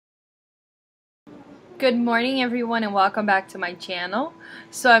Good morning everyone and welcome back to my channel.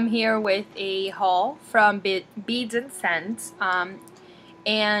 So I'm here with a haul from Beads and Scents,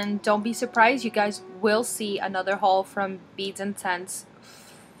 and don't be surprised, you guys will see another haul from Beads and Scents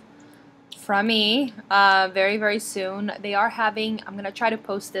from me very soon. They are having, I'm gonna try to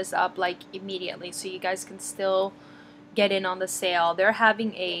post this up like immediately so you guys can still get in on the sale. They're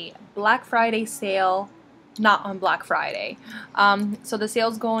having a Black Friday sale, not on Black Friday. So the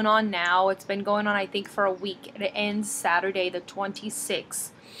sale's going on now. It's been going on I think for a week. It ends Saturday the 26th.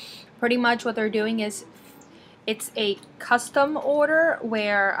 Pretty much what they're doing is it's a custom order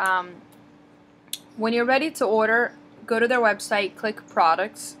where when you're ready to order, go to their website, click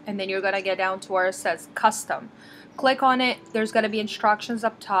products, and then you're gonna get down to where it says custom. Click on it. There's gonna be instructions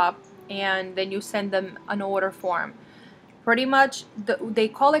up top, and then you send them an order form. Pretty much they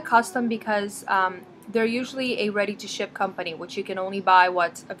call it custom because they're usually a ready-to-ship company, which you can only buy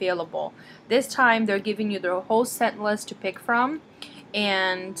what's available. This time they're giving you the whole scent list to pick from,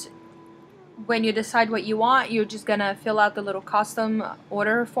 and when you decide what you want, you're just gonna fill out the little custom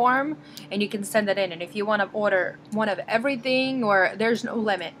order form and you can send it in. And if you want to order one of everything, or there's no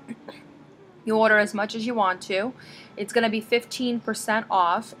limit, you order as much as you want to. It's gonna be 15%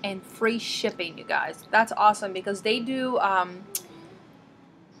 off and free shipping, you guys. That's awesome because they do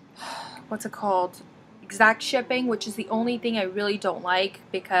what's it called, exact shipping, which is the only thing I really don't like,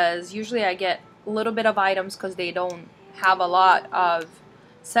 because usually I get a little bit of items because they don't have a lot of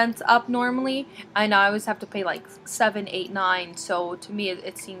scents up normally, and I always have to pay like $7, $8, $9. So to me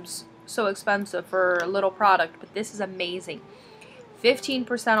it seems so expensive for a little product, but this is amazing.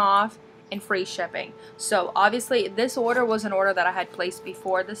 15% off and free shipping. So obviously this order was an order that I had placed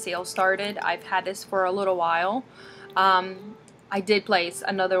before the sale started. I've had this for a little while. I did place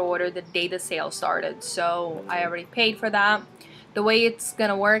another order the day the sale started, so I already paid for that. The way it's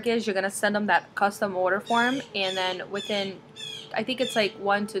gonna work is you're gonna send them that custom order form, and then within, I think it's like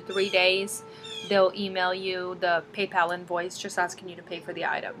 1 to 3 days, they'll email you the PayPal invoice just asking you to pay for the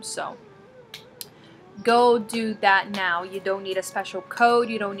items. So go do that now. You don't need a special code,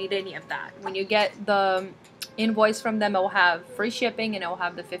 you don't need any of that. When you get the invoice from them, it will have free shipping and it will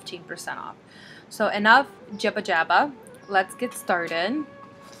have the 15% off. So enough jibba jabba. Let's get started.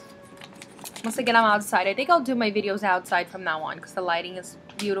 Once again, I'm outside. I think I'll do my videos outside from now on because the lighting is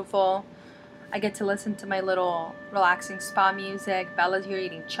beautiful. I get to listen to my little relaxing spa music. Bella's here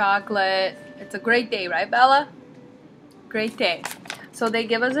eating chocolate. It's a great day, right, Bella? Great day. So they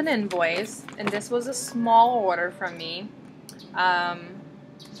give us an invoice, and this was a small order from me.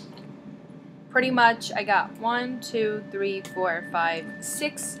 Pretty much I got 1, 2, 3, 4, 5,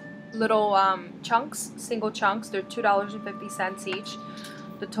 6 little chunks, single chunks. They're $2.50 each.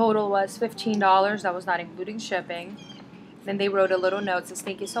 The total was $15. That was not including shipping. Then they wrote a little note, says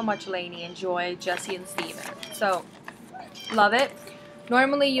thank you so much, Lanie, enjoy, Jesse and Steven. So love it.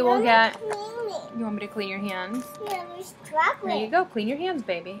 Normally you will get, you want me to clean your hands? There you go, clean your hands,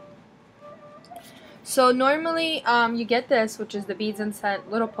 baby. So normally you get this, which is the Beads and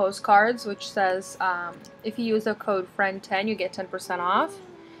Scent little postcards, which says if you use the code FRIEND10 you get 10% off.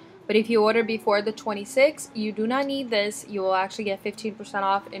 But if you order before the 26th, you do not need this. You will actually get 15%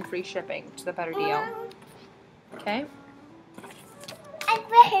 off and free shipping, which is a better deal. Okay? I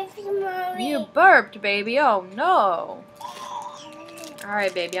burped, Mommy. You burped, baby. Oh, no.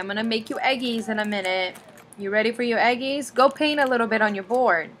 Alright, baby. I'm going to make you eggies in a minute. You ready for your eggies? Go paint a little bit on your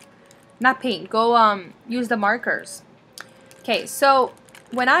board. Not paint. Go use the markers. Okay, so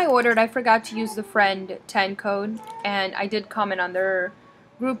when I ordered, I forgot to use the FRIEND10 code. And I did comment on their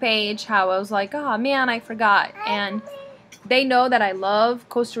group page how I was like, oh man, I forgot. And they know that I love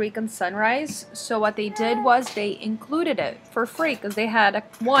Costa Rican sunrise, so what they did was they included it for free because they had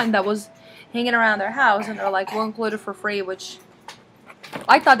one that was hanging around their house, and they're like, we'll include it for free, which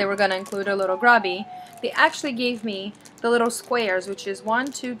I thought they were gonna include a little grubby. They actually gave me the little squares, which is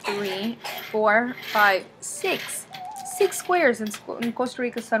 1, 2, 3, 4, 5, 6 squares in Costa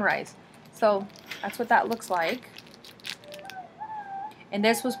Rica sunrise. So that's what that looks like. And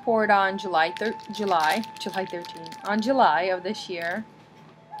this was poured on July 13th, on July of this year.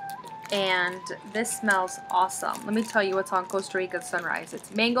 And this smells awesome. Let me tell you what's on Costa Rica sunrise.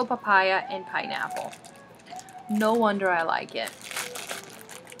 It's mango, papaya, and pineapple. No wonder I like it.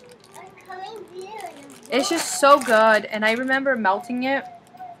 It's just so good. And I remember melting it.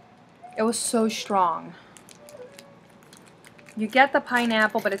 It was so strong. You get the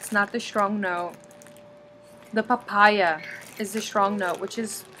pineapple, but it's not the strong note. The papaya is the strong note, which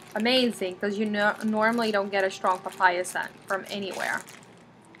is amazing because you normally don't get a strong papaya scent from anywhere.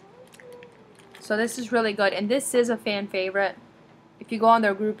 So this is really good, and this is a fan favorite. If If you go on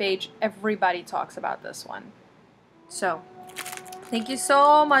their group page, everybody talks about this one. So, thank you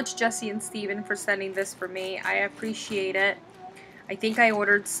so much, Jesse and Steven, for sending this for me. I appreciate it. I think I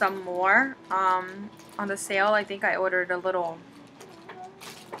ordered some more on the sale. I think I ordered a little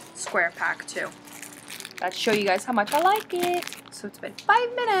square pack too. Let's show you guys how much I like it. So it's been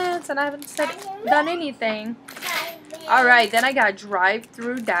 5 minutes and I haven't done anything. Alright, then I got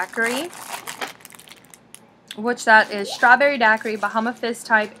drive-through daiquiri, which that is strawberry daiquiri, Bahama Fizz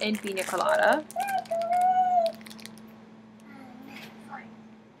type, and pina colada.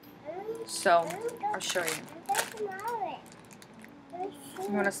 So, I'll show you. You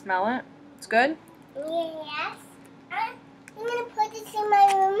want to smell it? It's good? Yes. I'm going to put this in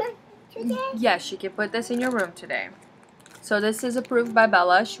my room today? Yes, you can put this in your room today. So this is approved by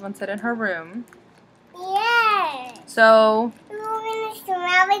Bella. She wants it in her room. Yes. So, I'm going to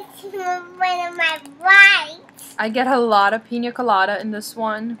smell it with my bites. I get a lot of pina colada in this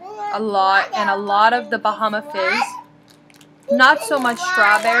one. A lot. And a lot of the Bahama Fizz. Not so much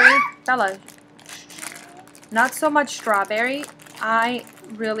strawberry. Bella. Not so much strawberry. I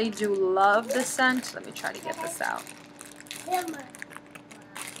really do love the scent. Let me try to get this out.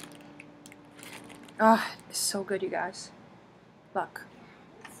 Oh, it's so good, you guys. Look.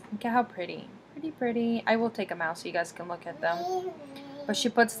 Look at how pretty. Pretty, pretty. I will take them out so you guys can look at them. But she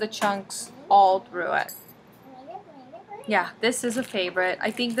puts the chunks all through it. Yeah, this is a favorite.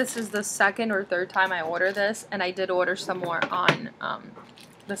 I think this is the second or third time I order this. And I did order some more on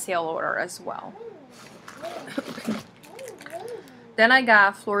the sale order as well. Then I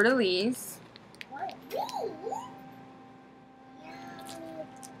got Fleur de Lis.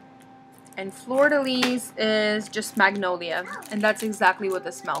 And Fleur de Lis is just magnolia. And that's exactly what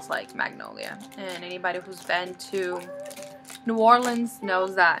this smells like, magnolia. And anybody who's been to New Orleans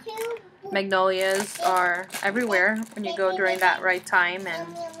knows that magnolias are everywhere when you go during that right time.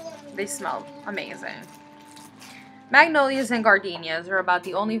 And they smell amazing. Magnolias and gardenias are about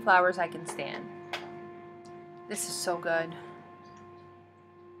the only flowers I can stand. This is so good.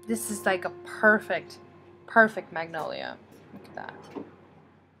 This is like a perfect magnolia. Look at that.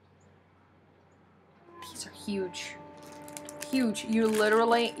 These are huge. Huge.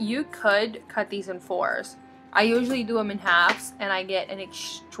 You could cut these in 4s. I usually do them in halves and I get an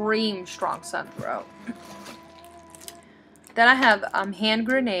extreme strong sun throat. Then I have hand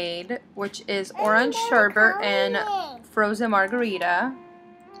grenade, which is orange sherbet and frozen margarita.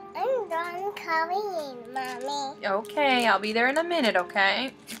 I'm done coloring, Mommy. Okay, I'll be there in a minute,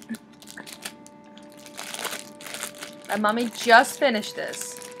 okay? And Mommy just finished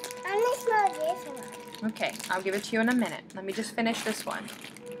this. I'm going to smell this one. Okay, I'll give it to you in a minute. Let me just finish this one.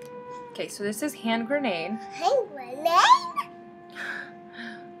 Okay, so this is hand grenade. Hand grenade?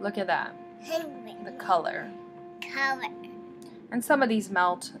 Look at that. Hand grenade. The color. Color. And some of these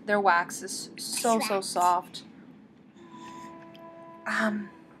melt. Their wax is so soft.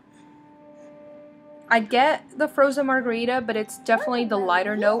 I get the frozen margarita, but it's definitely the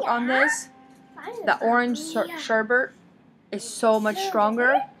lighter note on this. The orange sherbet is so much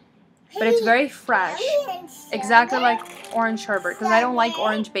stronger, but it's very fresh. Exactly like orange sherbet, because I don't like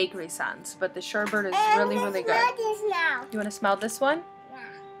orange bakery scents, but the sherbet is really good. You want to smell this one? Yeah.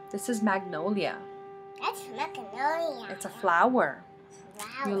 This is magnolia. That's magnolia. It's a flower.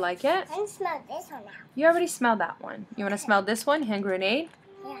 Wow. You like it? I can smell this one now. You already smelled that one. You want to smell this one? Hand grenade?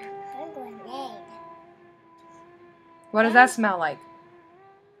 Yeah, hand grenade. What does that smell like?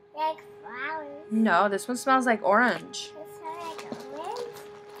 Like flowers. No, this one smells like orange. It smells like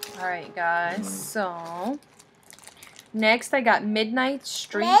orange. Alright guys, so next I got Midnight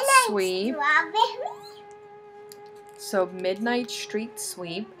Street Sweep. Strawberry. So Midnight Street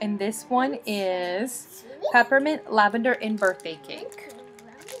Sweep, and this one is peppermint, lavender, and birthday cake.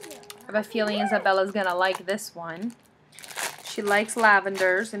 I have a feeling Isabella's gonna like this one. She likes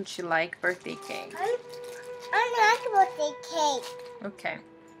lavenders and she likes birthday cake. I like birthday cake. Okay.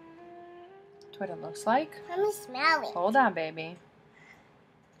 That's what it looks like. Let me smell it. Hold on, baby.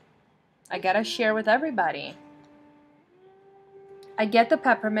 I gotta share with everybody. I get the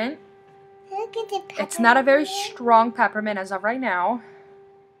peppermint. Look at the peppermint. It's not a very strong peppermint as of right now.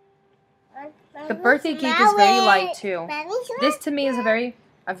 The birthday cake is very light too. This to me is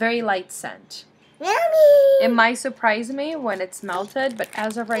a very light scent. Mommy. It might surprise me when it's melted, but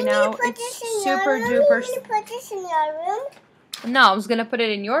as of right now, it's super duper. You want to put this in your room? No, I was gonna put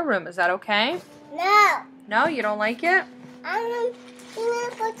it in your room. Is that okay? No. No, you don't like it? I'm gonna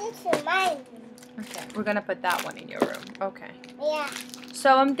put this in my room. Okay, we're gonna put that one in your room. Okay. Yeah.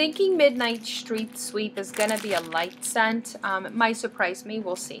 So I'm thinking Midnight Street Sweep is gonna be a light scent. It might surprise me.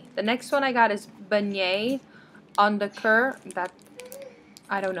 We'll see. The next one I got is Beignet on the Cur.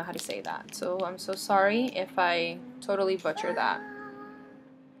 I don't know how to say that, so I'm so sorry if I totally butcher that.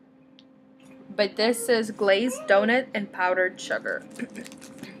 But this is glazed donut and powdered sugar.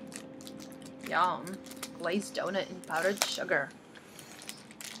 Yum. Glazed donut and powdered sugar.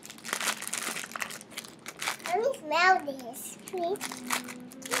 Let me smell this, please.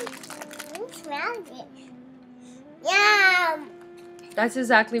 Let me smell this. Yum! That's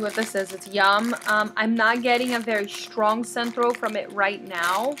exactly what this is. It's yum. I'm not getting a very strong centro from it right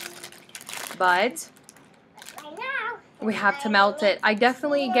now, but we have to melt it. I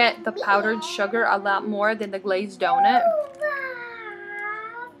definitely get the powdered sugar a lot more than the glazed donut,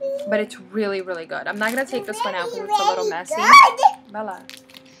 but it's really, really good. I'm not going to take this one out because it's a little messy. Bella.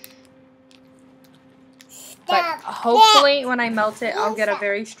 But hopefully when I melt it, I'll get a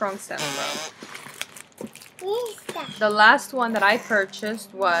very strong centro. The last one that I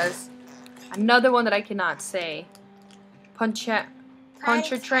purchased was another one that I cannot say. Pontchartrain,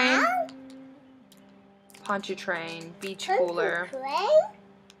 beach cooler.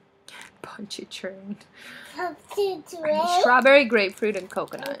 Pontchartrain. Strawberry, grapefruit, and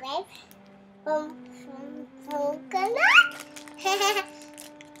coconut.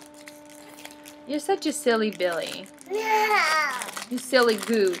 You're such a silly Billy. You silly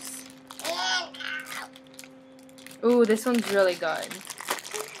goose. Ooh, this one's really good.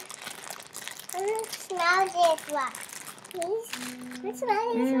 Smell this one. Please.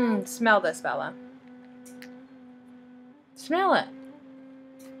 Smell this one. Smell this, Bella. Smell it.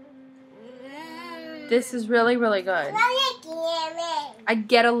 This is really, really good. I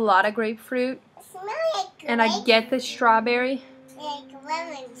get a lot of grapefruit. And I get the strawberry.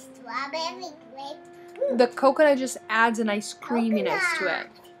 The coconut just adds a nice creaminess to it.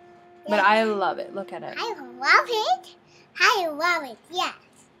 But I love it. Look at it. I love it. I love it. Yes.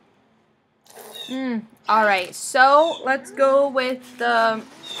 Alright, so let's go with the...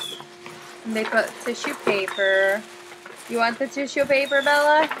 They put tissue paper. You want the tissue paper,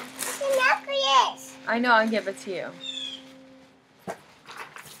 Bella? It's a necklace. I know, I'll give it to you.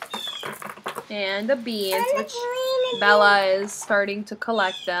 And the beads, which Bella is starting to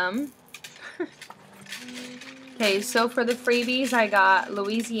collect them. Okay, so for the freebies, I got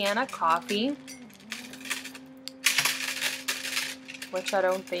Louisiana coffee, which I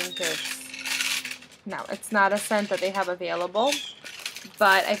don't think it's not a scent that they have available,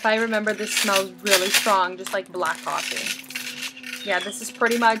 but if I remember, this smells really strong, just like black coffee. Yeah, this is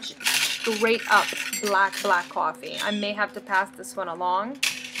pretty much straight up black coffee. I may have to pass this one along.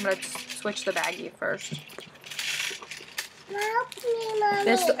 I'm going to switch the baggie first.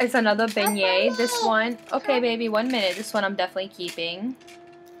 This is another beignet. This one, okay baby, 1 minute. This one I'm definitely keeping.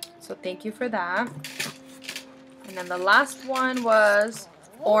 So thank you for that. And then the last one was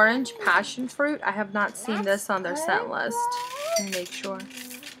orange passion fruit. I have not seen this on their scent list. Let me make sure.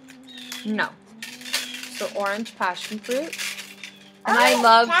 No. So orange passion fruit. And I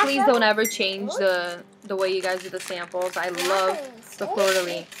love, please don't ever change the way you guys do the samples. I love the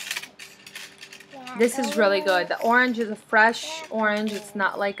fleur-de-lis. This is really good. The orange is a fresh orange. It's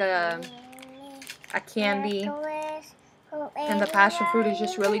not like a candy. And the passion fruit is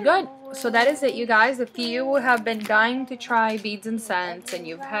just really good. So that is it, you guys. If you have been dying to try Beads and Scents and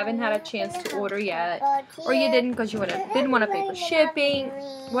you haven't had a chance to order yet, or you didn't because you didn't want to pay for shipping,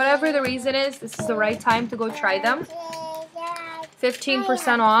 whatever the reason is, this is the right time to go try them.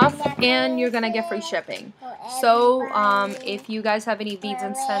 15% off, and you're gonna get free shipping. So if you guys have any Beads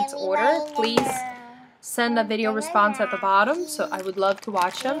and Scents order, please send a video response at the bottom. So I would love to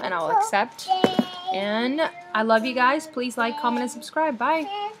watch them, and I'll accept. And I love you guys. Please like, comment, and subscribe. Bye.